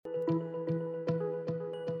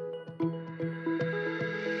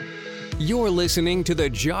You're listening to the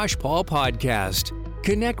Josh Paul Podcast.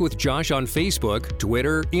 Connect with Josh on Facebook,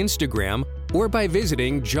 Twitter, Instagram, or by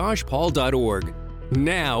visiting joshpaul.org.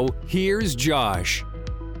 Now, here's Josh.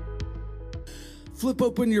 Flip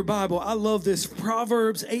open your Bible. I love this.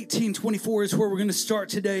 Proverbs 18:24 is where we're going to start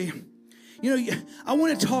today. You know, I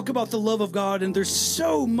want to talk about the love of God, and there's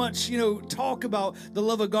so much, talk about the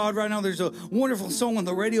love of God right now. There's a wonderful song on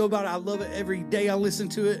the radio about it. I love it every day. I listen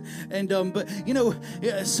to it. And,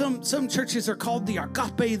 some churches are called the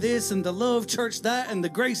agape this and the love church that and the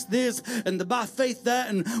grace this and the by faith that.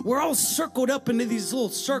 And we're all circled up into these little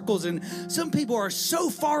circles. And some people are so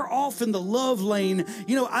far off in the love lane.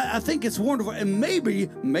 I think it's wonderful. And maybe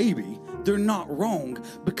they're not wrong,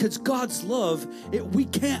 because God's love, we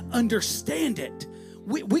can't understand it.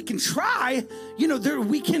 We can try,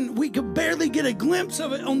 we can barely get a glimpse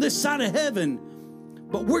of it on this side of heaven,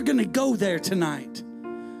 but we're going to go there tonight.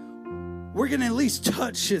 We're going to at least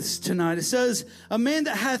touch this tonight. It says, a man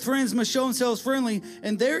that hath friends must show himself friendly,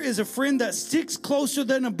 and there is a friend that sticks closer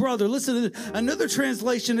than a brother. Listen to this. Another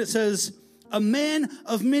translation, it says, a man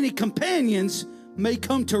of many companions may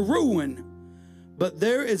come to ruin, but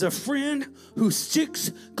there is a friend who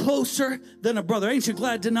sticks closer than a brother. Ain't you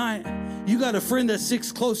glad tonight? You got a friend that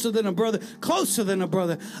sticks closer than a brother. Closer than a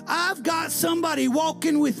brother. I've got somebody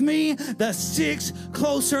walking with me that sticks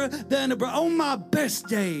closer than a brother. On my best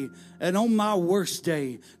day and on my worst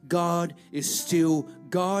day, God is still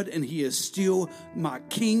God, and He is still my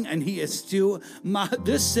King, and He is still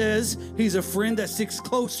this says He's a friend that sticks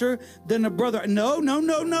closer than a brother. No.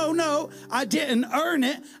 I didn't earn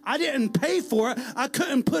it. I didn't pay for it. I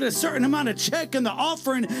couldn't put a certain amount of check in the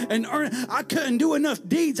offering and earn it. I couldn't do enough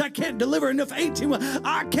deeds. I can't deliver enough 18.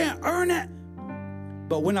 I can't earn it.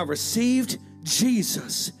 But when I received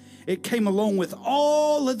Jesus, it came along with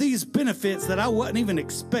all of these benefits that I wasn't even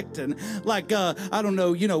expecting. Like,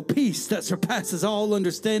 peace that surpasses all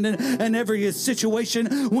understanding in every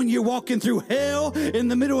situation. When you're walking through hell in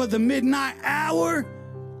the middle of the midnight hour,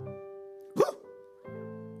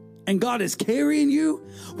 and God is carrying you.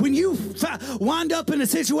 When you wind up in a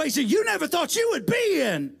situation you never thought you would be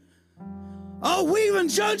in. Oh, we even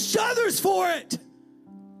judged others for it.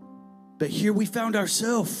 But here we found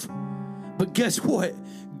ourselves. But guess what?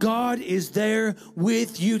 God is there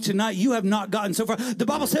with you tonight. You have not gotten so far. The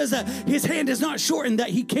Bible says that His hand is not shortened, that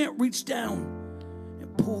He can't reach down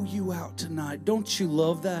and pull you out tonight. Don't you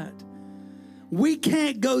love that? We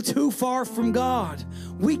can't go too far from God.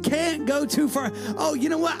 We can't go too far. Oh, you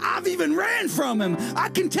know what? I've even ran from Him. I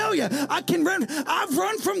can tell you, I can run. I've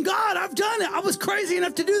run from God. I've done it. I was crazy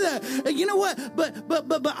enough to do that. And you know what? But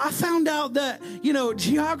I found out that,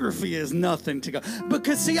 geography is nothing to go.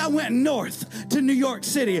 Because see, I went north to New York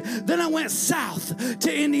City. Then I went south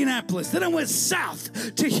to Indianapolis. Then I went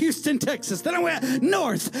south to Houston, Texas. Then I went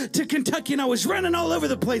north to Kentucky, and I was running all over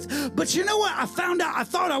the place. But you know what? I found out, I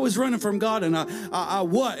thought I was running from God, and I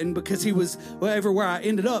wasn't, because He was, everywhere I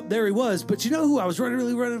ended up, there He was. But you know who I was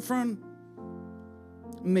really running from?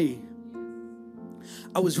 Me.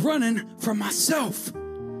 I was running from myself,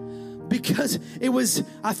 because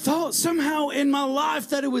I thought somehow in my life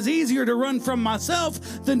that it was easier to run from myself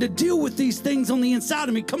than to deal with these things on the inside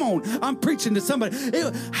of me. Come on, I'm preaching to somebody.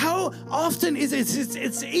 How often is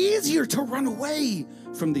it's easier to run away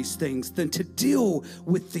from these things than to deal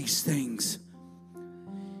with these things.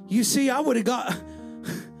 You see, I would have got...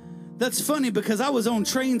 That's funny, because I was on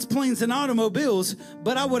trains, planes, and automobiles,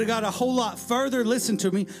 but I would have got a whole lot further. Listen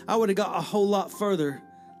to me. I would have got a whole lot further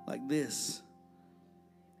like this.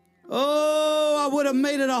 Oh, I would have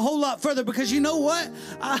made it a whole lot further, because you know what?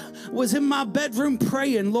 I was in my bedroom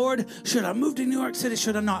praying, Lord, should I move to New York City?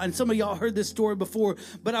 Should I not? And some of y'all heard this story before,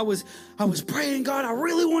 but I was praying, God, I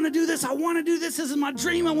really want to do this. I want to do this. This is my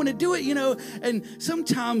dream. I want to do it, And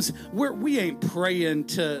sometimes we ain't praying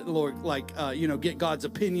to, Lord, get God's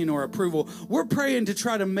opinion or approval. We're praying to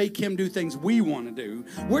try to make Him do things we want to do.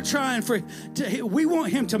 We're trying we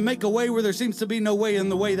want Him to make a way where there seems to be no way in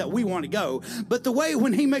the way that we want to go. But the way,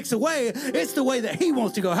 when He makes a way, it's the way that He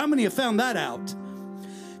wants to go. How many have found that out?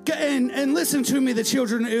 And listen to me, the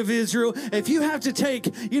children of Israel. If you have to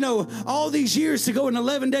take, all these years to go an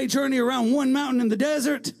 11-day journey around one mountain in the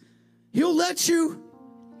desert, He'll let you.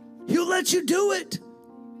 He'll let you do it.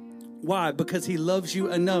 Why? Because He loves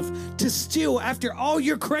you enough to still, after all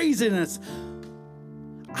your craziness.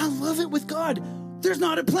 I love it with God. There's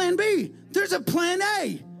not a plan B. There's a plan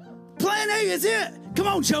A. Plan A is it. Come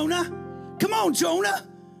on, Jonah. Come on, Jonah.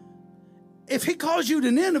 If He calls you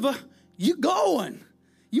to Nineveh, you going.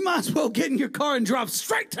 You might as well get in your car and drive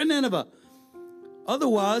straight to Nineveh.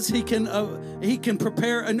 Otherwise, he can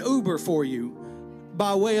prepare an Uber for you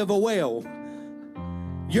by way of a whale.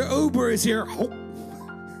 Your Uber is here.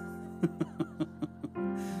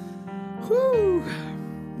 Whew.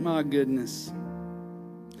 My goodness.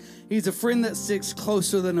 He's a friend that sticks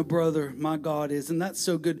closer than a brother. My God is. And that's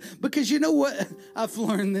so good. Because you know what? I've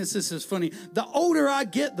learned this. This is funny. The older I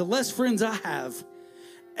get, the less friends I have.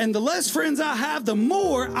 And the less friends I have, the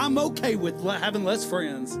more I'm okay with having less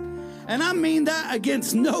friends. And I mean that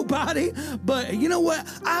against nobody, but you know what?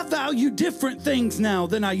 I value different things now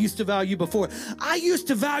than I used to value before. I used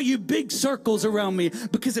to value big circles around me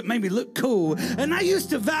because it made me look cool. And I used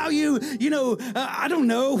to value, I don't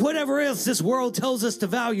know, whatever else this world tells us to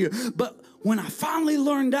value. But when I finally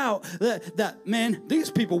learned out that, man, these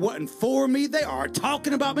people wasn't for me. They are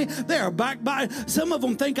talking about me. They are backbiting. Some of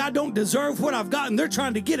them think I don't deserve what I've got, and they're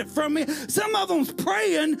trying to get it from me. Some of them's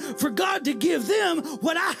praying for God to give them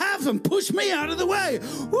what I have and push me out of the way.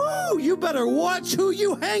 Woo! You better watch who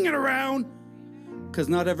you hanging around. Because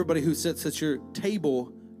not everybody who sits at your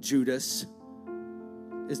table, Judas,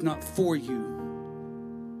 is not for you.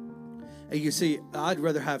 And you see, I'd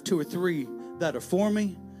rather have 2 or 3 that are for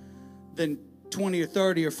me than 20 or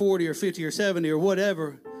 30 or 40 or 50 or 70 or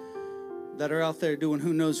whatever that are out there doing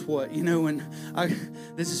who knows what, And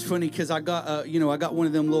this is funny because I got one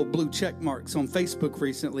of them little blue check marks on Facebook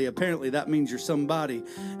recently. Apparently that means you're somebody.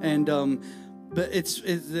 And but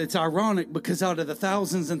it's ironic because out of the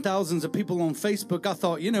thousands and thousands of people on Facebook, I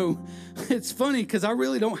thought, it's funny because I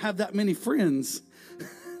really don't have that many friends.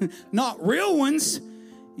 Not real ones.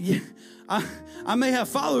 Yeah. I may have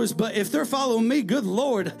followers, but if they're following me, good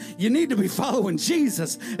Lord, you need to be following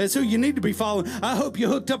Jesus. That's who you need to be following. I hope you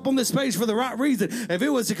hooked up on this page for the right reason. If it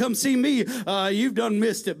was to come see me, you've done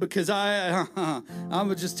missed it because I'm going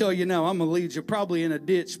to just tell you now, I'm going to lead you probably in a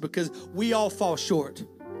ditch because we all fall short.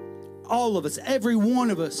 All of us, every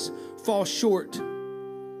one of us fall short.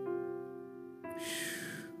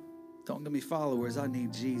 Don't give me followers. I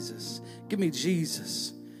need Jesus. Give me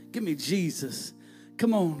Jesus. Give me Jesus.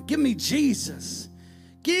 Come on, give me Jesus.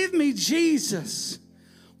 Give me Jesus.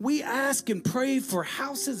 We ask and pray for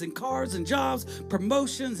houses and cars and jobs,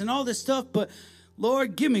 promotions and all this stuff, but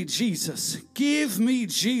Lord, give me Jesus. Give me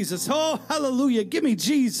Jesus. Oh, hallelujah. Give me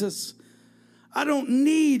Jesus. I don't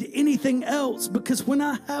need anything else because when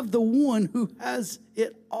I have the one who has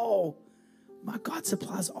it all, my God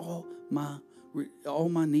supplies all my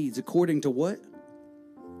needs according to what?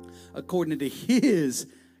 According to his,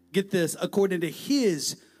 get this, according to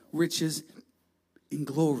his riches in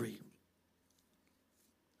glory.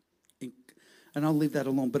 And I'll leave that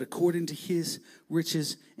alone. But according to his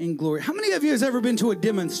riches in glory. How many of you has ever been to a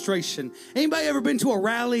demonstration? Anybody ever been to a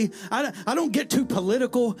rally? I don't get too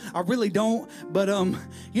political. I really don't. But,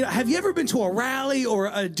 have you ever been to a rally or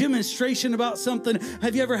a demonstration about something?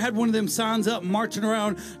 Have you ever had one of them signs up marching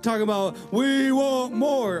around talking about, we want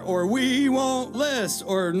more or we want less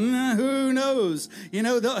or who knows?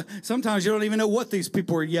 Sometimes you don't even know what these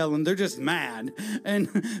people are yelling. They're just mad. And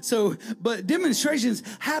so, but demonstrations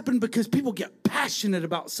happen because people get passionate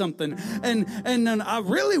about something. And I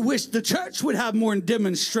really wish the church would have more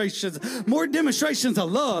demonstrations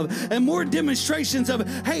of love and more demonstrations of,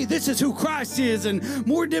 hey, this is who Christ is, and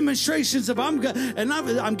more demonstrations of I'm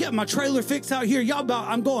getting my trailer fixed out here.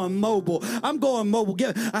 I'm going mobile.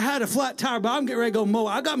 I had a flat tire, but I'm getting ready to go mobile.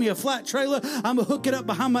 I got me a flat trailer. I'm gonna hook it up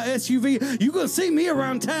behind my SUV. You're gonna see me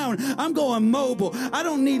around town. I'm going mobile. I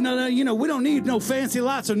don't need we don't need no fancy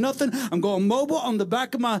lights or nothing. I'm going mobile on the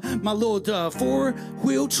back of my little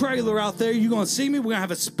 4-wheel trailer out there. You're going to see me. We're going to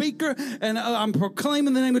have a speaker, and I'm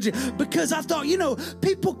proclaiming the name of Jesus. Because I thought,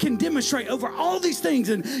 people can demonstrate over all these things.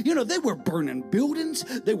 And, they were burning buildings.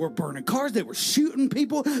 They were burning cars. They were shooting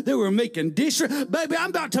people. They were making districts. Baby, I'm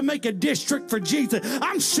about to make a district for Jesus.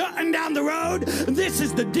 I'm shutting down the road. This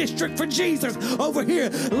is the district for Jesus over here.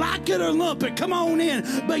 Like it or lump it. Come on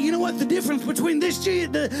in. But you know what the difference between this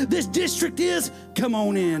district is? Come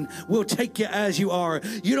on in. We'll take you as you are.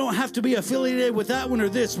 You don't have to be affiliated with that one or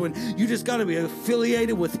this one. You just got to be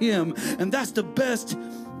affiliated with him. And that's the best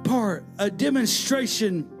part. A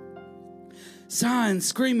demonstration. Signs,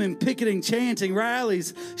 screaming, picketing, chanting,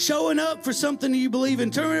 rallies, showing up for something you believe in.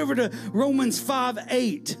 Turn over to Romans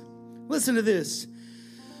 5:8. Listen to this.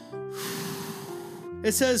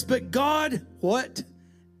 It says, but God, what?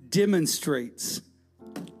 Demonstrates.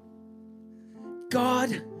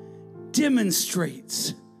 God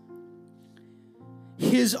demonstrates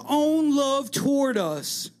his own love toward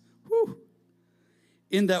us,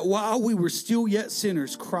 in that while we were still yet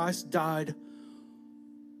sinners, Christ died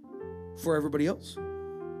for everybody else.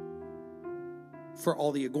 For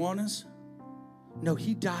all the iguanas. No,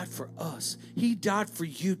 he died for us. He died for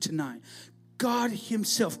you tonight. God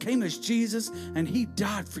himself came as Jesus and he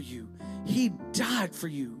died for you. He died for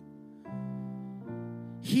you.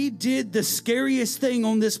 He did the scariest thing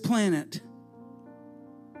on this planet.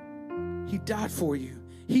 He died for you.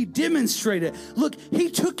 He demonstrated. Look, he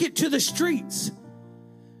took it to the streets.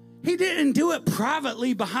 He didn't do it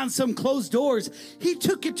privately behind some closed doors. He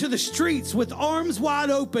took it to the streets with arms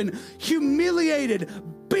wide open, humiliated,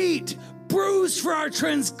 beat, bruised for our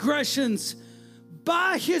transgressions.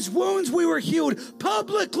 By his wounds we were healed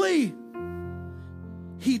publicly.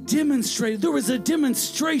 He demonstrated. There was a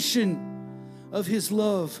demonstration of his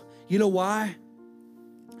love. You know why?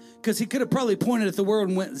 Because he could have probably pointed at the world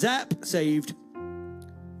and went, zap, saved.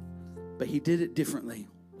 But he did it differently.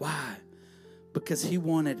 Why? Because he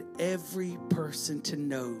wanted every person to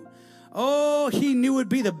know. Oh, he knew it'd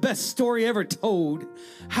be the best story ever told.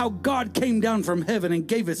 How God came down from heaven and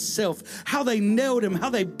gave himself. How they nailed him. How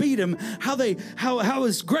they beat him. How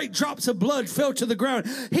his great drops of blood fell to the ground.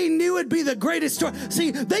 He knew it'd be the greatest story.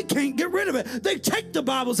 See, they can't get rid of it. They take the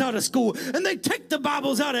Bibles out of school. And they take the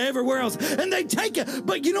Bibles out of everywhere else. And they take it.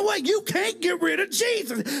 But you know what? You can't get rid of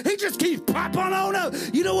Jesus. He just keeps popping on up.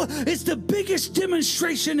 You know what? It's the biggest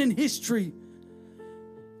demonstration in history.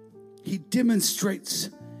 He demonstrates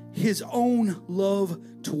his own love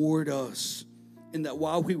toward us, in that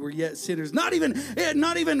while we were yet sinners, not even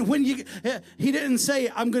when he didn't say,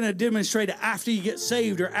 I'm going to demonstrate it after you get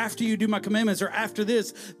saved or after you do my commandments or after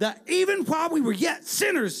this, that even while we were yet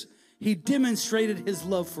sinners, he demonstrated his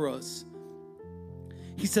love for us.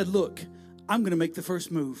 He said, look, I'm going to make the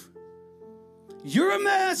first move. You're a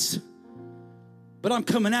mess, but I'm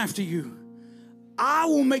coming after you. I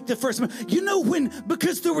will make the first move. You know when?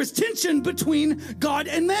 Because there was tension between God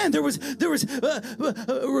and man. There was.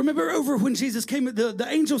 Remember over when Jesus came, the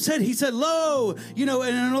angel said, he said, lo,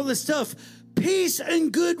 and all this stuff, peace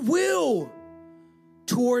and goodwill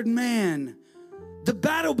toward man. The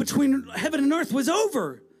battle between heaven and earth was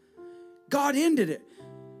over. God ended it.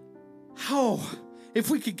 How?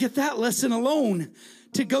 If we could get that lesson alone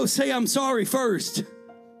to go say, I'm sorry first.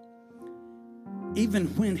 Even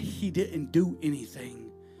when he didn't do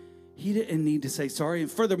anything, he didn't need to say sorry.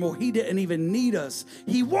 And furthermore, he didn't even need us.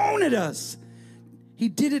 He wanted us. He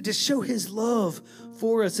did it to show his love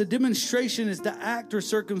for us. A demonstration is the act or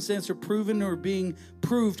circumstance or proven or being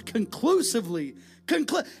proved conclusively.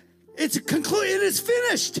 It is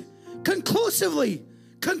finished. Conclusively.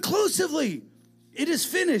 It is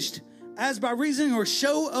finished as by reason or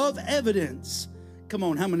show of evidence. Come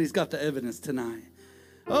on, how many's got the evidence tonight?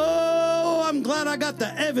 Oh, I'm glad I got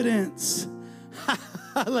the evidence.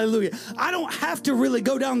 Hallelujah. I don't have to really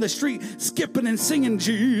go down the street skipping and singing,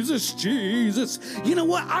 Jesus, Jesus. You know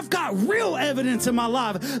what? I've got real evidence in my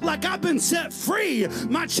life. Like I've been set free.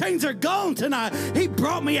 My chains are gone tonight. He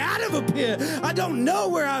brought me out of a pit. I don't know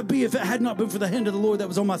where I'd be if it had not been for the hand of the Lord that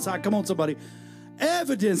was on my side. Come on, somebody.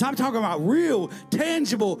 Evidence. I'm talking about real,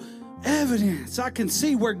 tangible evidence. I can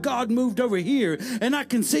see where God moved over here, and I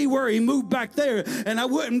can see where he moved back there, and I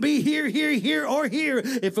wouldn't be here, or here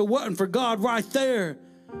if it wasn't for God right there.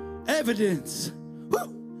 Evidence.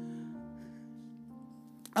 Woo!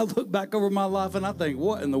 I look back over my life and I think,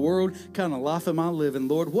 what in the world kind of life am I living,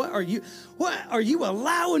 Lord? What are you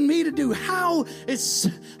allowing me to do? How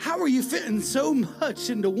are you fitting so much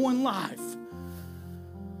into one life?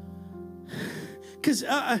 Because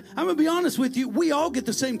I'm going to be honest with you, we all get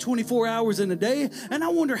the same 24 hours in a day, and I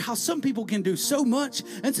wonder how some people can do so much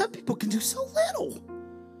and some people can do so little.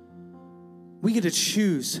 We get to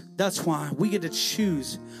choose. That's why we get to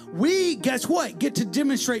choose. We, guess what, get to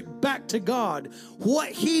demonstrate back to God what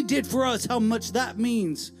he did for us, how much that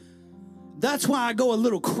means. That's why I go a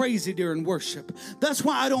little crazy during worship. That's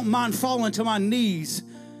why I don't mind falling to my knees.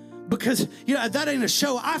 Because, that ain't a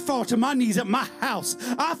show. I fall to my knees at my house.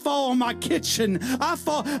 I fall on my kitchen.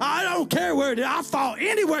 I don't care where it is. I fall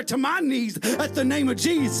anywhere to my knees at the name of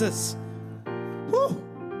Jesus. Woo.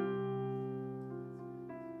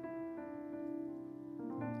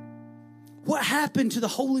 What happened to the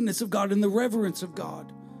holiness of God and the reverence of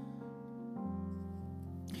God?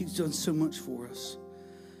 He's done so much for us.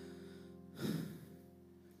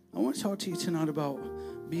 I want to talk to you tonight about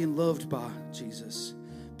being loved by Jesus.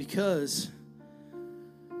 Because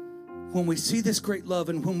when we see this great love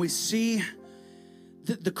and when we see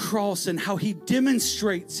the cross and how he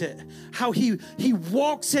demonstrates it, how he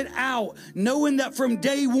walks it out, knowing that from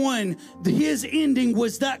day one, his ending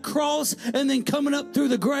was that cross and then coming up through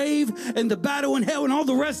the grave and the battle in hell and all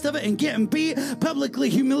the rest of it and getting beat, publicly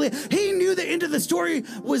humiliated. He knew knew the end of the story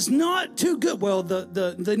was not too good. Well,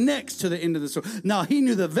 the next to the end of the story. Now, he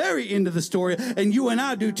knew the very end of the story, and you and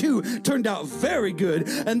I do too, turned out very good.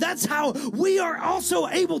 And that's how we are also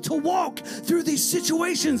able to walk through these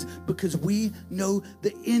situations, because we know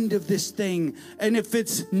the end of this thing. And if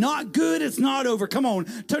it's not good, it's not over. Come on,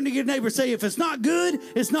 turn to your neighbor, say, if it's not good,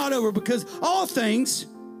 it's not over, because all things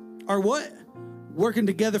are what? Working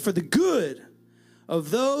together for the good of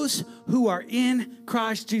those who are in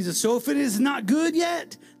Christ Jesus. So if it is not good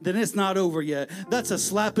yet, then it's not over yet. That's a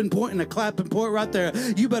slapping point and a clapping point right there.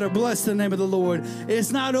 You better bless the name of the Lord.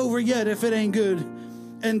 It's not over yet if it ain't good.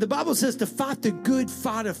 And the Bible says to fight the good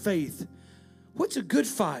fight of faith. What's a good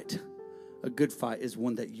fight? A good fight is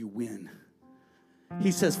one that you win.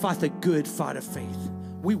 He says, fight the good fight of faith.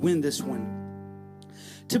 We win this one.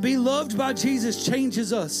 To be loved by Jesus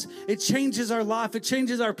changes us. It changes our life. It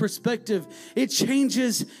changes our perspective. It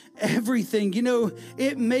changes everything. You know,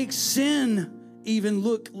 it makes sin even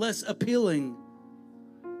look less appealing,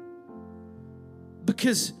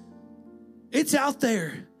 because it's out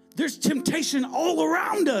there. There's temptation all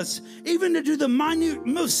around us, even to do the minute,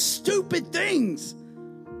 most stupid things.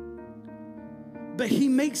 But he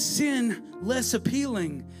makes sin less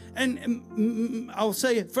appealing. And I'll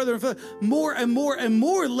say it further and further, more and more and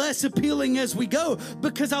more less appealing as we go,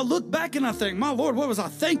 because I look back and I think, my Lord, what was I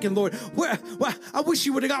thinking, Lord? I wish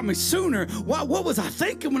you would have got me sooner. What was I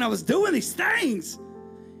thinking when I was doing these things?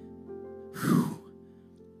 Whew.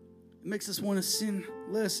 It makes us want to sin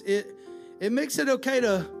less. It makes it okay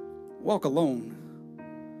to walk alone.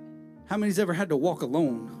 How many's ever had to walk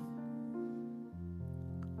alone?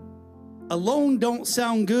 Alone don't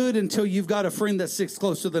sound good until you've got a friend that sticks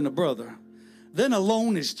closer than a brother. Then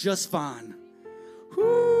alone is just fine.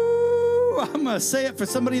 Whoo, I'm going to say it for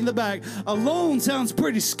somebody in the back. Alone sounds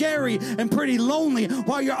pretty scary and pretty lonely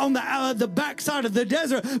while you're on the backside of the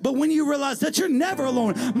desert. But when you realize that you're never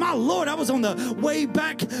alone. My Lord, I was on the way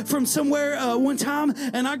back from somewhere one time,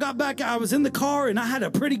 and I got back. I was in the car, and I had a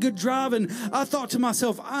pretty good drive, and I thought to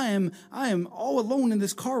myself, I am all alone in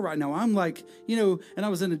this car right now. I'm like, you know, and I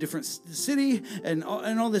was in a different city and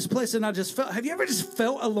all this place, and I just felt, have you ever just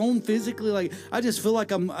felt alone physically? Like, I just feel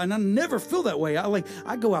like and I never feel that way.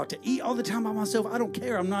 I go out to eat all the time by myself. I don't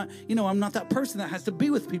care. I'm not that person that has to be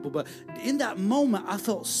with people. But in that moment, I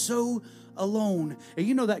felt so alone. And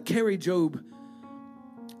you know that Carrie Job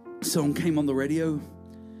song came on the radio,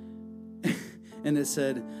 and it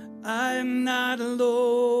said, I'm not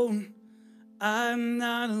alone. I'm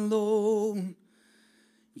not alone.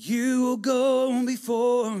 You will go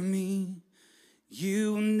before me.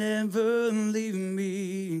 You will never leave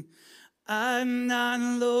me. I'm not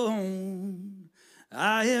alone.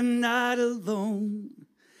 I am not alone.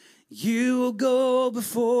 You will go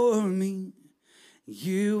before me.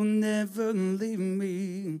 You will never leave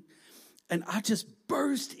me. And I just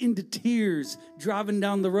burst into tears driving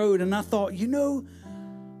down the road. And I thought, you know,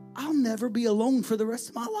 I'll never be alone for the rest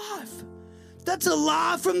of my life. That's a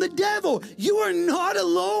lie from the devil. You are not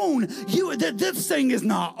alone. This thing is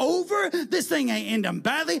not over. This thing ain't ending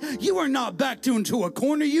badly. You are not backed into a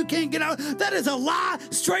corner. You can't get out. That is a lie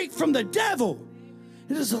straight from the devil.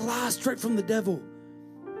 It is a lie straight from the devil.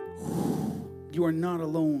 You are not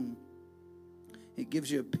alone. It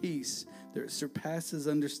gives you a peace that surpasses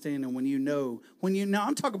understanding when you know.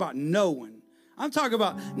 I'm talking about knowing. I'm talking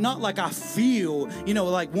about not like I feel,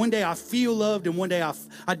 like one day I feel loved and one day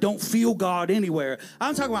I don't feel God anywhere.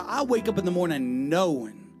 I'm talking about I wake up in the morning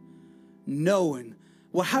knowing.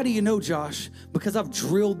 Well, how do you know, Josh? Because I've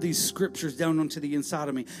drilled these scriptures down onto the inside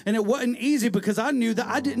of me. And it wasn't easy because I knew that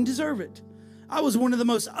I didn't deserve it. I was one of the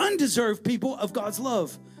most undeserved people of God's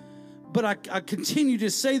love. But I continue to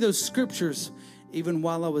say those scriptures. Even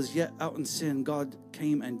while I was yet out in sin, God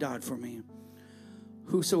came and died for me.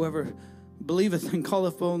 Whosoever believeth and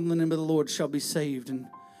calleth on the name of the Lord shall be saved,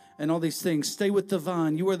 and all these things. Stay with the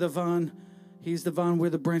vine. You are the vine. He's the vine. We're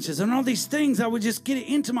the branches. And all these things, I would just get it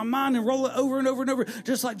into my mind and roll it over and over and over.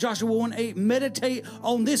 Just like Joshua 1:8. Meditate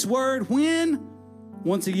on this word. When?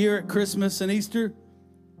 Once a year at Christmas and Easter.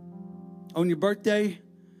 On your birthday.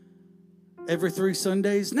 Every 3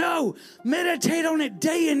 Sundays? No, meditate on it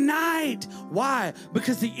day and night. Why?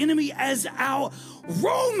 Because the enemy is out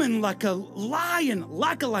roaming like a lion,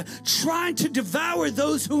 trying to devour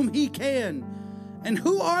those whom he can. And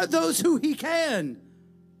who are those who he can?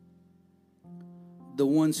 The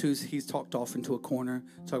ones who he's talked off into a corner,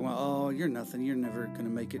 talking about, oh, you're nothing, you're never going to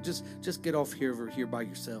make it. Just get off over here by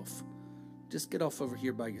yourself. Just get off over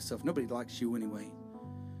here by yourself. Nobody likes you anyway.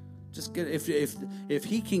 Just get if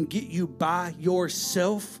he can get you by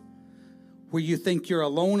yourself, where you think you're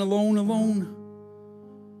alone.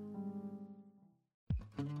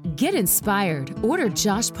 Get inspired. Order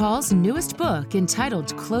Josh Paul's newest book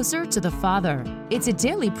entitled Closer to the Father. It's a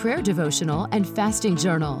daily prayer devotional and fasting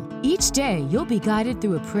journal. Each day, you'll be guided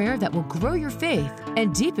through a prayer that will grow your faith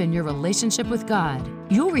and deepen your relationship with God.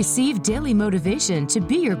 You'll receive daily motivation to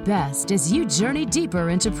be your best as you journey deeper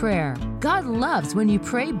into prayer. God loves when you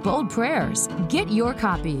pray bold prayers. Get your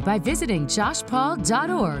copy by visiting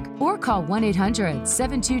joshpaul.org or call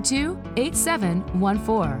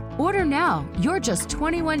 1-800-722-8714. Order now. You're just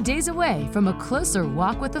 21 days away from a closer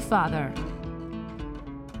walk with the Father.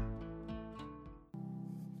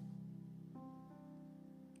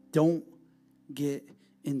 Don't get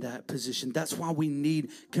in that position. That's why we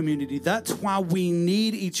need community. That's why we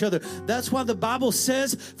need each other. That's why the Bible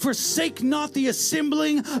says, forsake not the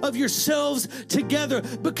assembling of yourselves together,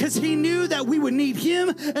 because he knew that we would need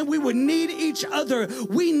him and we would need each other.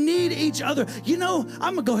 We need each other. You know,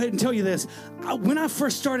 I'm going to go ahead and tell you this. When I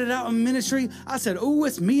first started out in ministry, I said, oh,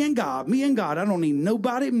 it's me and God, me and God. I don't need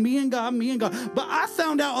nobody, me and God, me and God. But I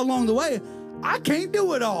found out along the way, I can't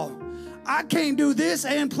do it all. I can't do this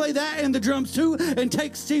and play that and the drums too, and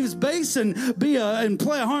take Steve's bass and and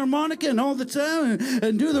play a harmonica and all the time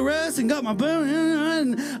and do the rest and got my boom.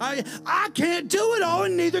 And I can't do it all,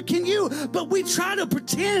 and neither can you. But we try to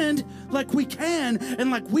pretend like we can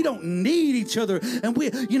and like we don't need each other. And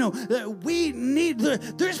we need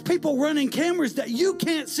there's people running cameras that you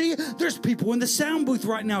can't see. There's people in the sound booth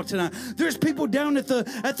right now tonight. There's people down at the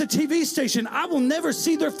TV station. I will never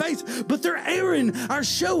see their face, but they're airing our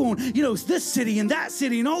show on, this city and that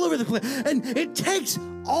city and all over the place. And it takes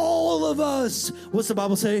all of us. What's the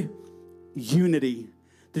Bible say? Unity.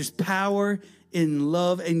 There's power in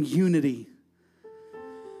love and unity.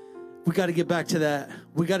 We got to get back to that.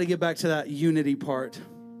 We got to get back to that unity part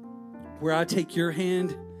where I take your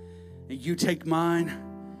hand and you take mine.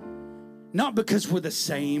 Not because we're the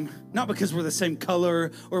same, not because we're the same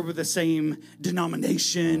color or we're the same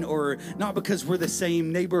denomination or not because we're the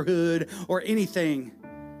same neighborhood or anything.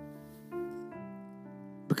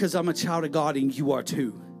 Because I'm a child of God and you are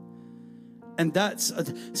too. And that's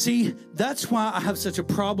why I have such a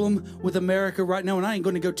problem with America right now. And I ain't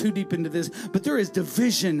going to go too deep into this, but there is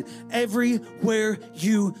division everywhere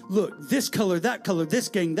you look. This color, this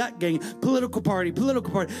gang, that gang, political party.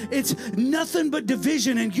 It's nothing but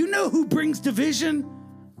division. And you know who brings division?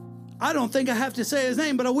 I don't think I have to say his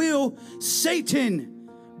name, but I will. Satan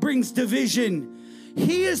brings division.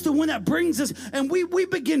 He is the one that brings us, and we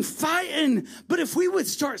begin fighting. But if we would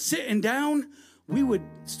start sitting down, we would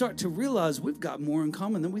start to realize we've got more in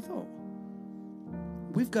common than we thought.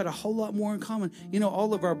 We've got a whole lot more in common.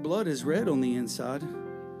 All of our blood is red on the inside.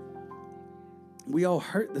 We all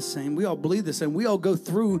hurt the same. We all bleed the same. We all go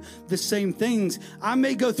through the same things. I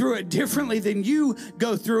may go through it differently than you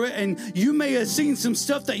go through it, and you may have seen some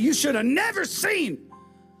stuff that you should have never seen.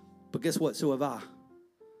 But guess what? So have I.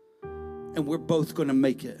 And we're both going to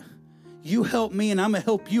make it. You help me and I'm going to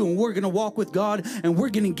help you, and we're going to walk with God and we're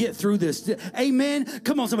going to get through this. Amen.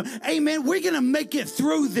 Come on, somebody. Amen. We're going to make it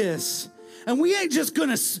through this. And we ain't just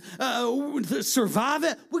going to survive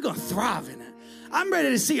it. We're going to thrive in it. I'm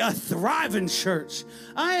ready to see a thriving church.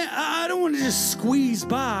 I don't want to just squeeze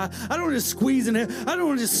by. I don't want to just squeeze in it. I don't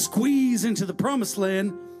want to just squeeze into the promised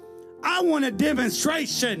land. I want a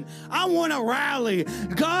demonstration. I want a rally.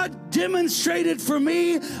 God demonstrated for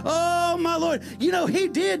me. Oh, my Lord. He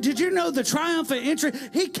did. Did you know the triumphant entry?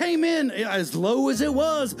 He came in as low as it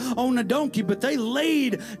was on a donkey, but they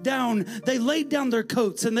laid down their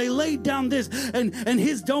coats and they laid down this and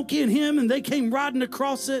his donkey and him, and they came riding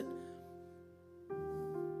across it.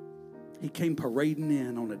 He came parading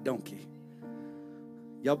in on a donkey.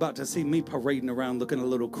 Y'all about to see me parading around looking a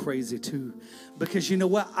little crazy too. Because you know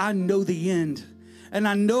what? I know the end. And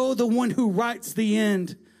I know the one who writes the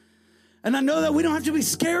end. And I know that we don't have to be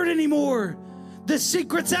scared anymore. The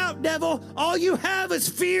secret's out, devil. All you have is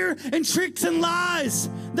fear and tricks and lies.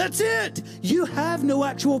 That's it. You have no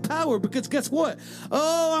actual power, because guess what?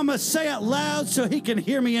 Oh, I'm going to say it loud so he can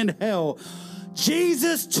hear me in hell.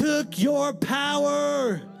 Jesus took your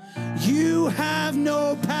power. You have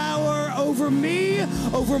no power over me,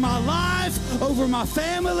 over my life, over my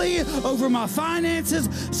family, over my finances.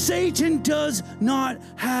 Satan does not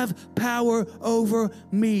have power over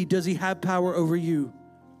me. Does he have power over you?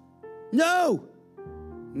 No,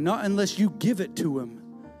 not unless you give it to him.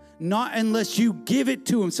 Not unless you give it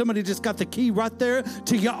to him. Somebody just got the key right there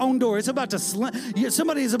to your own door. It's about to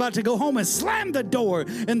somebody is about to go home and slam the door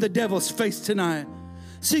in the devil's face tonight.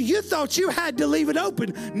 See, you thought you had to leave it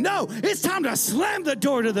open. No, it's time to slam the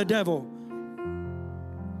door to the devil.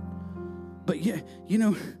 But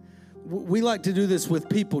we like to do this with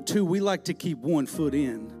people too. We like to keep one foot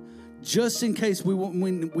in. just in case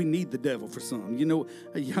we need the devil for something. You know,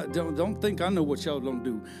 don't think I know what y'all don't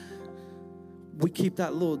do. We keep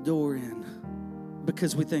that little door in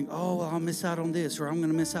because we think, oh, I'll miss out on this, or I'm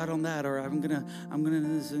going to miss out on that, or I'm going to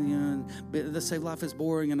this, and, you know, the Save Life is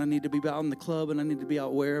boring, and I need to be out in the club, and I need to be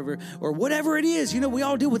out wherever, or whatever it is. You know, we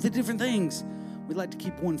all deal with the different things. We like to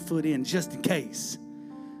keep one foot in just in case.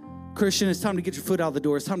 Christian, it's time to get your foot out the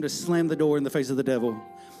door. It's time to slam the door in the face of the devil.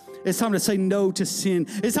 It's time to say no to sin.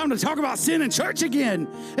 It's time to talk about sin in church again.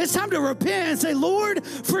 It's time to repent and say, Lord,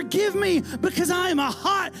 forgive me because I am a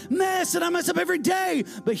hot mess and I mess up every day.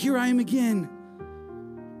 But here I am again.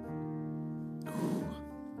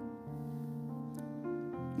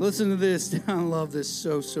 Listen to this. I love this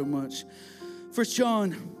so much. 1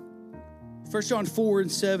 John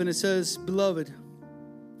 4:7, it says, Beloved,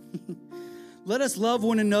 let us love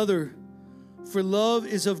one another, for love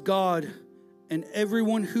is of God, and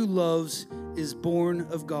everyone who loves is born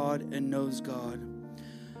of God and knows God.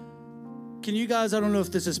 Can you guys, I don't know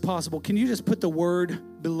if this is possible, can you just put the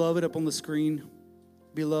word beloved up on the screen?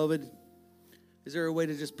 Beloved. Is there a way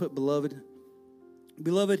to just put beloved?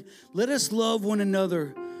 Beloved, let us love one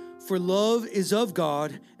another, for love is of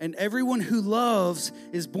God, and everyone who loves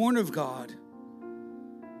is born of God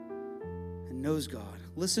and knows God.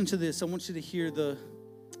 Listen to this. I want you to hear the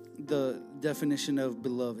definition of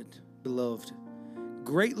beloved. Beloved.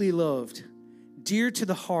 Greatly loved, dear to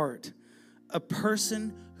the heart, a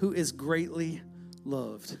person who is greatly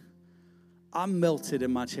loved. I melted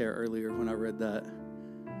in my chair earlier when I read that.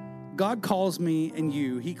 God calls me and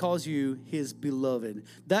you, he calls you his beloved.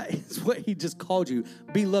 That is what he just called you.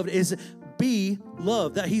 Beloved is be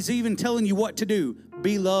loved. That he's even telling you what to do.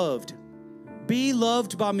 Be loved. Be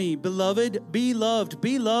loved by me. Beloved, be loved.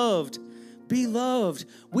 Be loved. Be loved.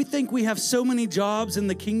 We think we have so many jobs in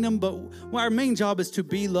the kingdom, but our main job is to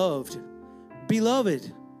be loved.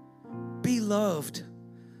 Beloved, be loved.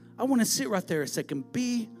 I want to sit right there a second.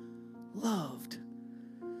 Be loved.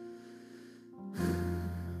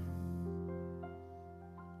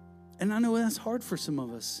 And I know that's hard for some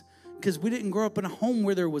of us because we didn't grow up in a home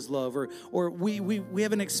where there was love, or we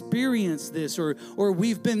haven't experienced this, or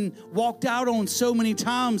we've been walked out on so many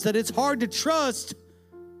times that it's hard to trust.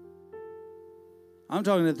 I'm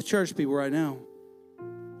talking to the church people right now.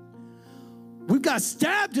 We've got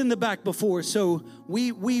stabbed in the back before, so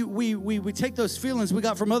we take those feelings we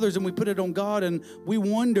got from others and we put it on God, and we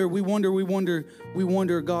wonder,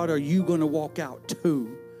 God, are you going to walk out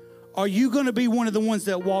too? Are you going to be one of the ones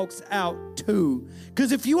that walks out too?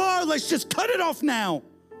 Because if you are, let's just cut it off now.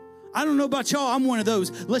 I don't know about y'all. I'm one of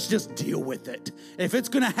those. Let's just deal with it. If it's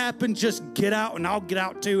going to happen, just get out and I'll get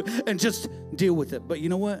out too and just deal with it. But you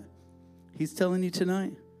know what? He's telling you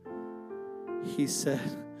tonight. He said,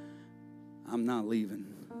 I'm not leaving.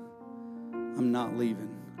 I'm not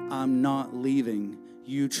leaving. I'm not leaving.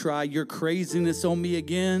 You try your craziness on me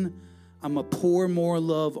again, I'm going to pour more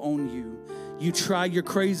love on you. You try your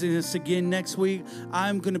craziness again next week,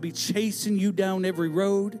 I'm going to be chasing you down every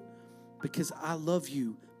road because I love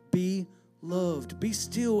you. Be loved. Be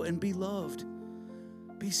still and be loved.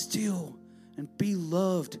 Be still and be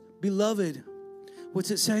loved. Beloved.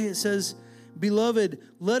 What's it say? It says, Beloved,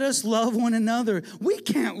 let us love one another. We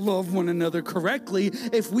can't love one another correctly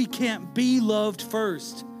if we can't be loved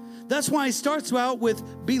first. That's why it starts out with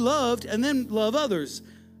be loved and then love others.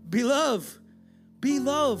 Be loved. Be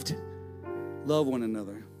loved. Love one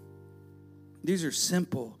another. These are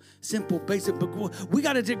simple, basic. But we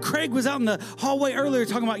got to do. Craig was out in the hallway earlier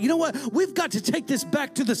talking about, you know what? We've got to take this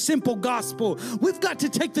back to the simple gospel. We've got to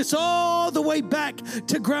take this all the way back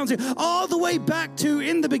to ground zero, all the way back to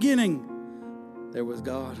in the beginning. There was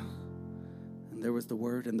God, and there was the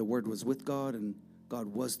Word, and the Word was with God, and God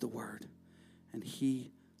was the Word, and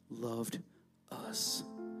He loved us.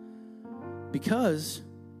 Because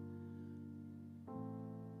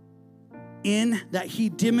in that He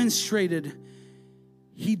demonstrated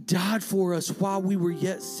He died for us while we were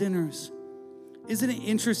yet sinners. Isn't it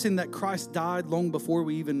interesting that Christ died long before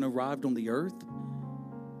we even arrived on the earth?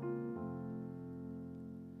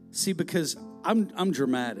 See, because I'm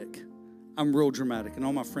dramatic. I'm real dramatic, and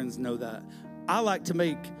all my friends know that. I like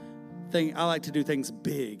to do things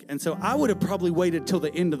big. And so I would have probably waited till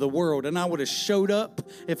the end of the world, and I would have showed up.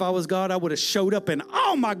 If I was God, I would have showed up in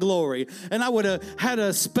all my glory, and I would have had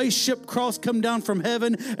a spaceship cross come down from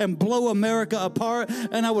heaven and blow America apart,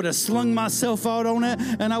 and I would have slung myself out on it,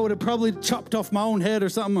 and I would have probably chopped off my own head or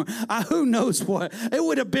something. Who knows what? It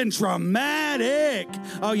would have been dramatic.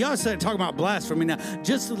 Oh, y'all said talking about blasphemy now.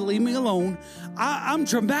 Just leave me alone. I'm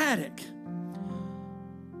dramatic.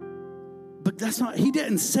 But that's not, He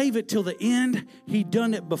didn't save it till the end. He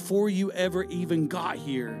done it before you ever even got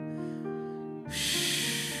here.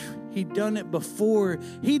 He'd done it before.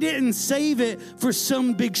 He didn't save it for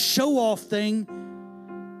some big show-off thing.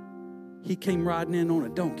 He came riding in on a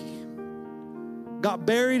donkey. Got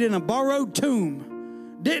buried in a borrowed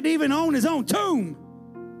tomb. Didn't even own his own tomb.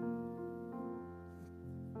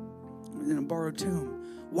 He was in a borrowed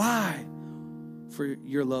tomb. Why? For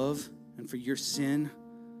your love and for your sin,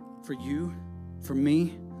 for you, for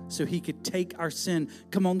me, so he could take our sin.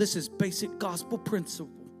 Come on, this is basic gospel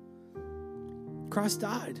principle. Christ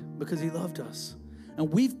died because he loved us.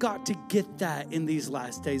 And we've got to get that in these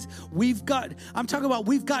last days. we've got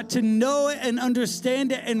to know it and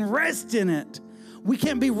understand it and rest in it. We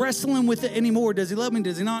can't be wrestling with it anymore. Does he love me?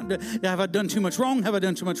 Does he not? Have I done too much wrong? Have I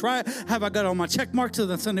done too much right? Have I got all my check marks to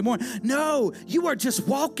the Sunday morning? No, you are just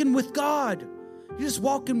walking with God. You're just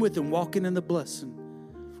walking with him, walking in the blessing.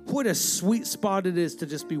 What a sweet spot it is to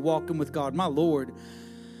just be walking with God. My Lord,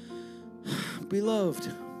 be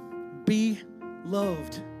loved. Be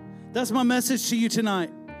loved. That's my message to you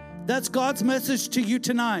tonight. That's God's message to you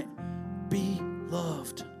tonight. Be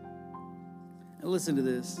loved. And listen to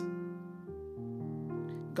this.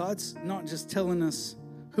 God's not just telling us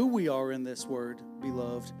who we are in this word, be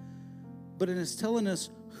loved, but it is telling us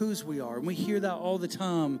whose we are. And we hear that all the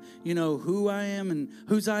time, you know, who I am and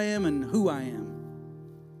whose I am and who I am.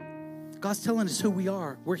 God's telling us who we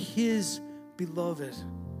are. We're his beloved.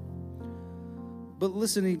 But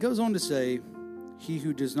listen, he goes on to say, he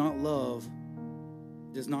who does not love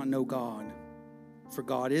does not know God, for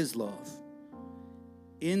God is love.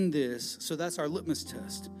 In this, so that's our litmus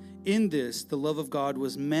test. In this, the love of God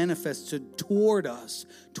was manifested toward us.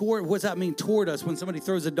 What does that mean, toward us? When somebody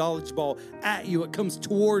throws a dodgeball at you, it comes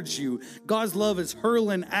towards you. God's love is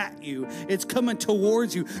hurling at you. It's coming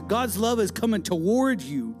towards you. God's love is coming toward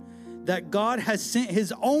you. That God has sent He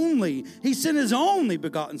sent his only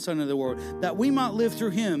begotten Son into the world, that we might live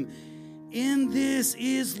through him. In this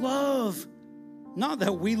is love. Not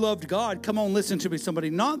that we loved God. Come on, listen to me, somebody.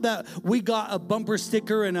 Not that we got a bumper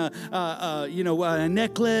sticker and a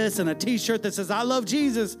necklace and a T-shirt that says, I love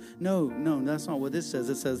Jesus. No, that's not what this says.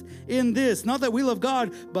 It says, in this, not that we love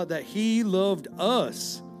God, but that he loved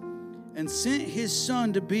us and sent his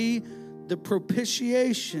Son to be the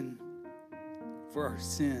propitiation for our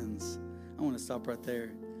sins. I want to stop right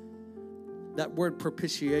there. That word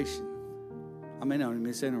propitiation, I may not even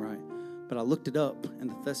be saying it right, but I looked it up in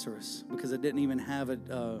the thesaurus because it didn't even have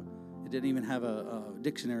a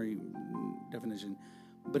dictionary definition.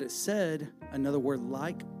 But it said another word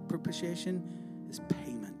like propitiation is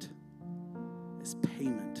payment. It's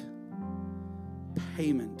payment.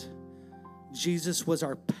 Payment. Jesus was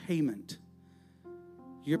our payment.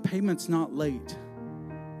 Your payment's not late.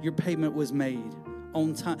 Your payment was made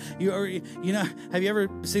on time. Have you ever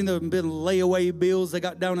seen the big layaway bills they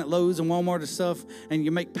got down at Lowe's and Walmart and stuff, and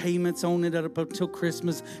you make payments on it up until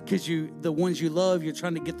Christmas because the ones you love, you're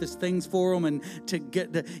trying to get these things for them, and to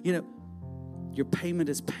get your payment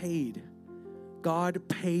is paid. God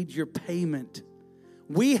paid your payment.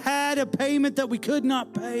 We had a payment that we could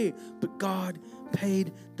not pay, but God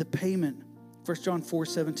paid the payment. 1 John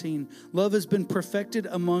 4:17, love has been perfected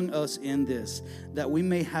among us in this, that we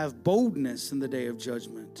may have boldness in the day of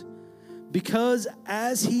judgment. Because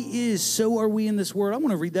as he is, so are we in this world. I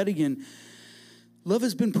want to read that again. Love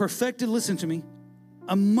has been perfected, listen to me,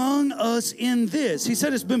 among us in this. He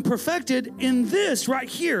said it's been perfected in this right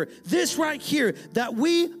here, that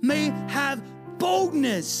we may have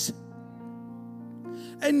boldness.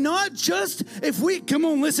 And not just if we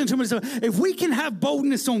can have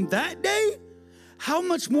boldness on that day, how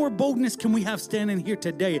much more boldness can we have standing here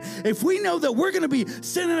today? If we know that we're going to be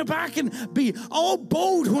standing back and be all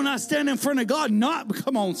bold when I stand in front of God, not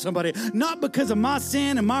because of my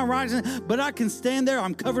sin and my righteousness, but I can stand there.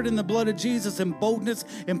 I'm covered in the blood of Jesus in boldness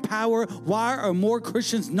and power. Why are more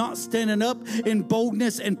Christians not standing up in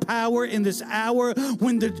boldness and power in this hour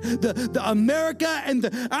when the America and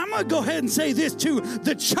I'm going to go ahead and say this too.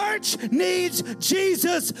 The church needs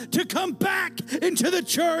Jesus to come back into the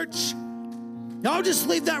church. I'll just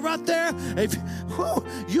leave that right there.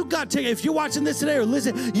 If you're watching this today or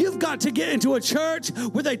listen, you've got to get into a church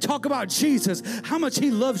where they talk about Jesus, how much he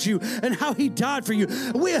loves you and how he died for you.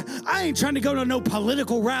 I ain't trying to go to no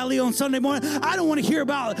political rally on Sunday morning. I don't want to hear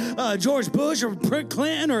about George Bush or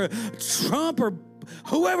Clinton or Trump or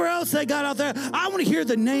whoever else they got out there. I want to hear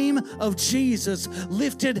the name of Jesus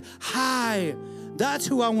lifted high. That's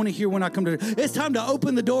who I want to hear when I come to church. It's time to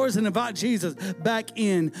open the doors and invite Jesus back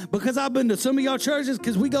in. Because I've been to some of y'all churches,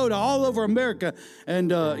 because we go to all over America.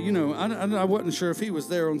 And, I wasn't sure if he was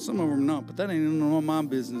there on some of them or not, but that ain't none of my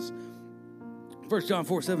business. 1 John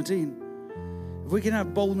 4:17. If we can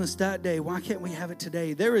have boldness that day, why can't we have it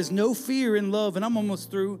today? There is no fear in love, and I'm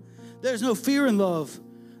almost through. There's no fear in love.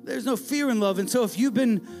 There's no fear in love. And so if you've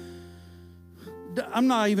been, I'm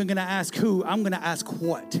not even going to ask who, I'm going to ask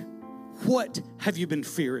what. What have you been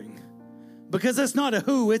fearing? Because it's not a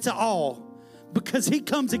who, it's a all. Because he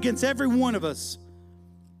comes against every one of us.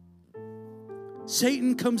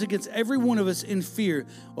 Satan comes against every one of us in fear.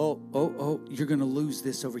 Oh, you're going to lose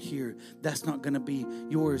this over here. That's not going to be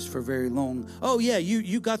yours for very long. Oh, yeah,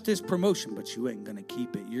 you got this promotion, but you ain't going to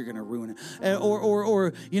keep it. You're going to ruin it.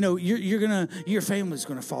 Or you know, your family's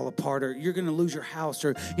going to fall apart, or you're going to lose your house,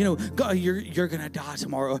 or, you know, God, you're going to die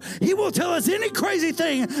tomorrow. He will tell us any crazy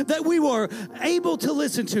thing that we were able to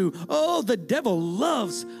listen to. Oh, the devil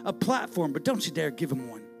loves a platform, but don't you dare give him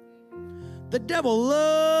one. The devil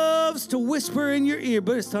loves to whisper in your ear,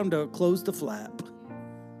 but it's time to close the flap.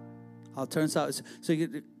 I'll turn sideways so you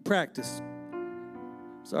get practice.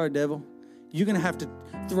 Sorry, devil. You're going to have to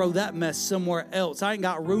throw that mess somewhere else. I ain't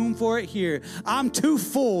got room for it here. I'm too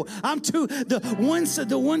full.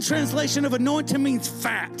 The one translation of anointing means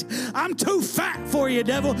fat. I'm too fat for you,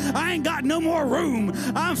 devil. I ain't got no more room.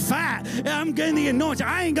 I'm fat. I'm getting the anointing.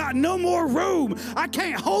 I ain't got no more room. I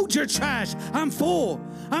can't hold your trash. I'm full.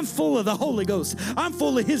 I'm full of the Holy Ghost. I'm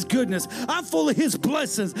full of his goodness. I'm full of his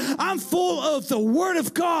blessings. I'm full of the word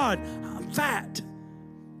of God. I'm fat.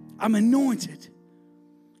 I'm anointed.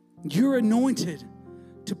 You're anointed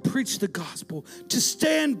to preach the gospel, to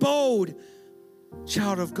stand bold.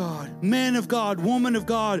 Child of God, man of God, woman of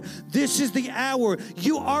God, this is the hour.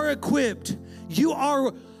 You are equipped. You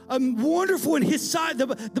are wonderful in his sight.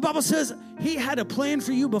 The Bible says he had a plan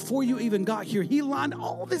for you before you even got here. He lined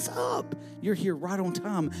all this up. You're here right on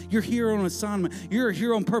time. You're here on assignment. You're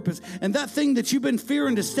here on purpose. And that thing that you've been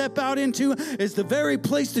fearing to step out into is the very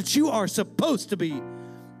place that you are supposed to be.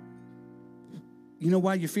 You know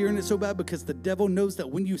why you're fearing it so bad? Because the devil knows that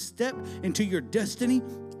when you step into your destiny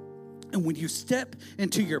and when you step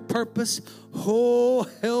into your purpose, oh,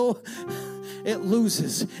 hell, it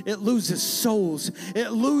loses souls.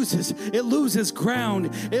 It loses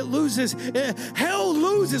ground. Hell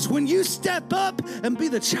loses when you step up and be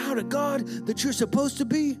the child of God that you're supposed to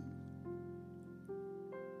be.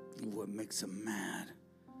 What makes him mad?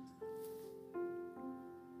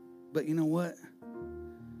 But you know what?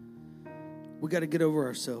 We got to get over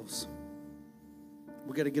ourselves.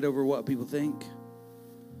 We got to get over what people think.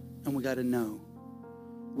 And we got to know.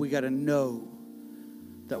 We got to know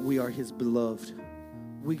that we are his beloved.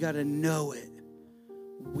 We got to know it.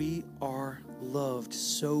 We are loved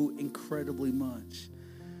so incredibly much.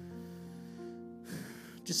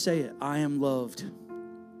 Just say it. I am loved.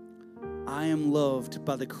 I am loved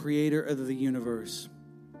by the creator of the universe.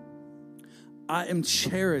 I am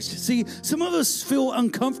cherished. See, some of us feel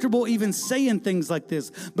uncomfortable even saying things like this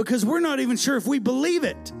because we're not even sure if we believe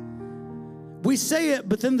it. We say it,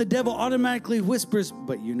 but then the devil automatically whispers,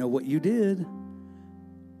 but you know what you did.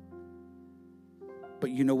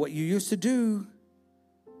 But you know what you used to do.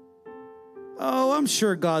 Oh, I'm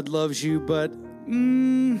sure God loves you, but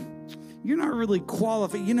you're not really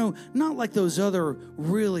qualified. You know, not like those other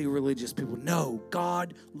really religious people. No,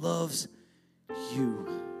 God loves you.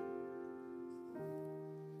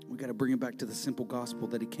 We got to bring it back to the simple gospel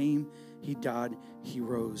that he came, he died, he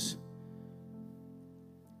rose.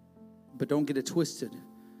 But don't get it twisted.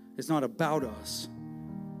 It's not about us.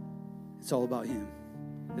 It's all about him.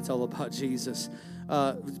 It's all about Jesus.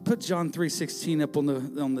 Put John 3:16 up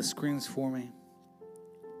on the screens for me.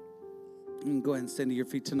 And go ahead and stand to your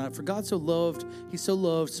feet tonight. For God so loved, he so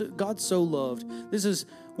loved, God so loved. This is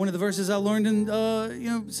one of the verses I learned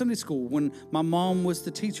in Sunday school when my mom was the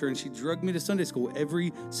teacher and she drugged me to Sunday school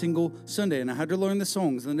every single Sunday, and I had to learn the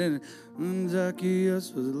songs. And then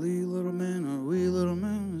Zacchaeus was a little man, a wee little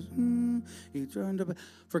man. He turned up.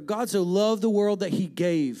 For God so loved the world that he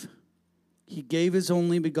gave his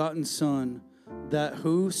only begotten Son, that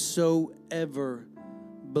whosoever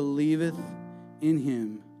believeth in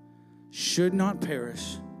him should not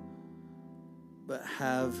perish, but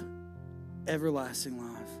have everlasting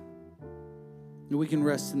life. And we can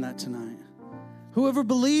rest in that tonight. Whoever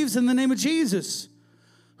believes in the name of Jesus,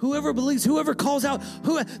 whoever believes, whoever calls out,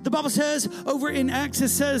 the Bible says over in Acts, it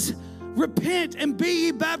says, repent and be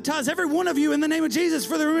ye baptized, every one of you, in the name of Jesus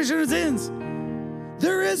for the remission of sins.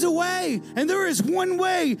 There is a way, and there is one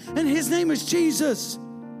way, and his name is Jesus.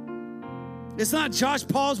 It's not Josh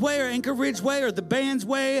Paul's way or Anchor Ridge way or the band's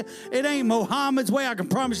way. It ain't Mohammed's way. I can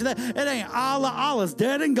promise you that. It ain't Allah. Allah's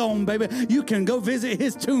dead and gone, baby. You can go visit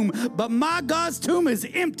his tomb. But my God's tomb is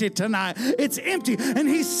empty tonight. It's empty. And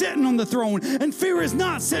he's sitting on the throne. And fear is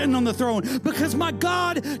not sitting on the throne because my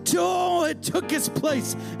God, it took his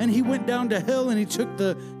place. And he went down to hell and he took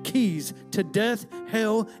the keys to death,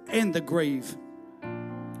 hell, and the grave.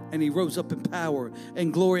 and he rose up in power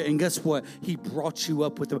and glory. And guess what? He brought you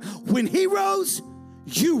up with him. When he rose,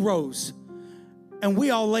 you rose. And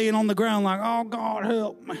we all laying on the ground like, oh, God,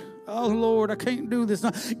 help me. Oh, Lord, I can't do this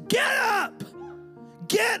now. Get up.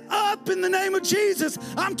 Get up in the name of Jesus.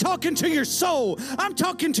 I'm talking to your soul. I'm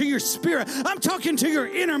talking to your spirit. I'm talking to your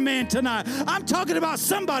inner man tonight. I'm talking about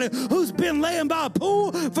somebody who's been laying by a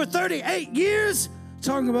pool for 38 years.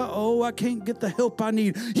 Talking about, oh, I can't get the help I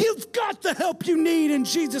need. You've got the help you need in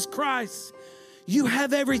Jesus Christ. You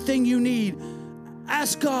have everything you need.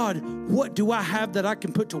 Ask God, what do I have that I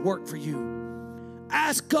can put to work for you?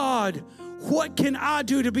 Ask God, what can I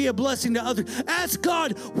do to be a blessing to others? Ask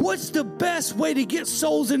God, what's the best way to get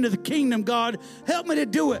souls into the kingdom, God? Help me to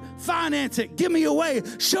do it. Finance it. Give me a way.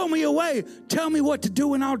 Show me a way. Tell me what to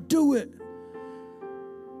do and I'll do it.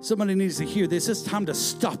 Somebody needs to hear this. It's time to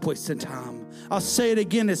stop wasting time. I'll say it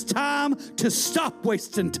again. It's time to stop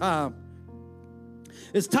wasting time.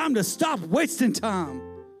 It's time to stop wasting time.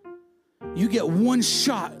 You get one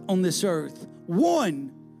shot on this earth.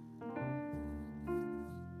 One.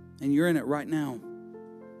 And you're in it right now.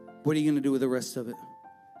 What are you going to do with the rest of it?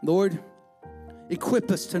 Lord,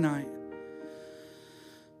 equip us tonight.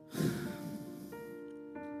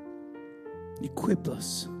 Equip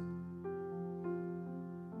us.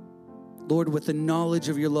 Lord, with the knowledge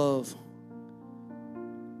of your love,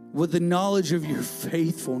 with the knowledge of your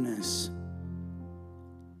faithfulness,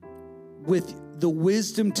 with the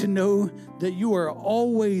wisdom to know that you are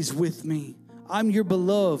always with me. I'm your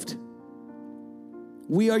beloved.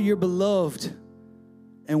 We are your beloved,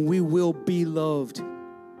 and we will be loved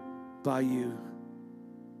by you.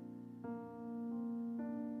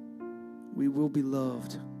 We will be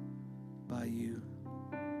loved by you.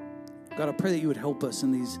 God, I pray that you would help us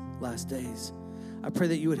in these last days. I pray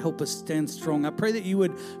that you would help us stand strong. I pray that you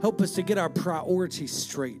would help us to get our priorities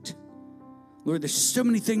straight. Lord, there's so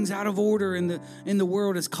many things out of order in the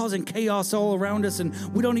world. It's causing chaos all around us, and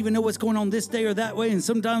we don't even know what's going on this day or that way, and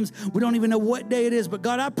sometimes we don't even know what day it is. But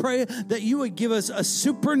God, I pray that you would give us a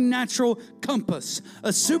supernatural compass,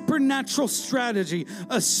 a supernatural strategy,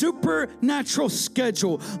 a supernatural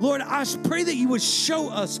schedule. Lord, I pray that you would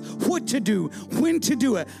show us what to do, when to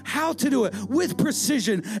do it, how to do it, with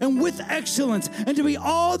precision and with excellence, and to be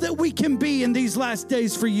all that we can be in these last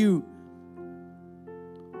days for you.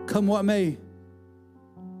 Come what may.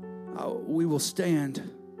 We will stand.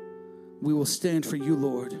 We will stand for you,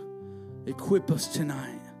 Lord. Equip us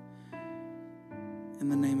tonight. In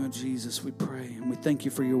the name of Jesus, we pray. And we thank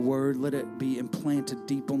you for your word. Let it be implanted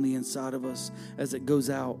deep on the inside of us as it goes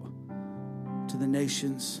out to the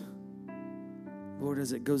nations. Lord,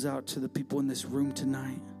 as it goes out to the people in this room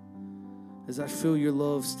tonight. As I feel your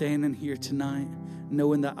love standing here tonight,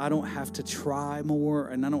 knowing that I don't have to try more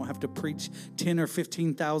and I don't have to preach 10 or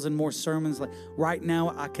 15,000 more sermons. Like right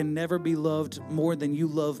now, I can never be loved more than you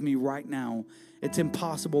love me right now. It's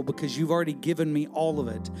impossible because you've already given me all of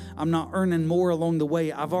it. I'm not earning more along the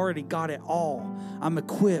way. I've already got it all. I'm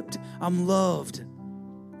equipped. I'm loved.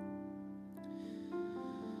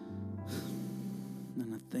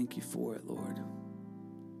 And I thank you for it, Lord.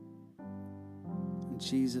 In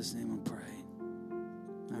Jesus' name I pray.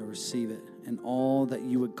 I receive it. And all that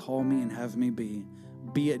you would call me and have me be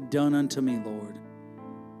it done unto me, Lord.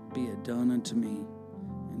 Be it done unto me.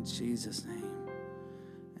 In Jesus' name.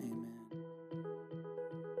 Amen.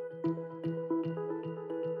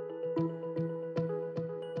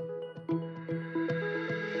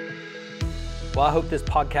 Well, I hope this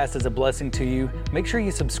podcast is a blessing to you. Make sure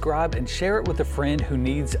you subscribe and share it with a friend who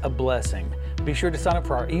needs a blessing. Be sure to sign up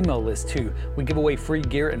for our email list too. We give away free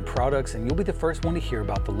gear and products, and you'll be the first one to hear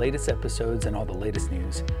about the latest episodes and all the latest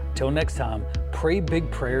news. Until next time, pray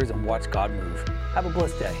big prayers and watch God move. Have a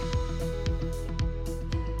blessed day.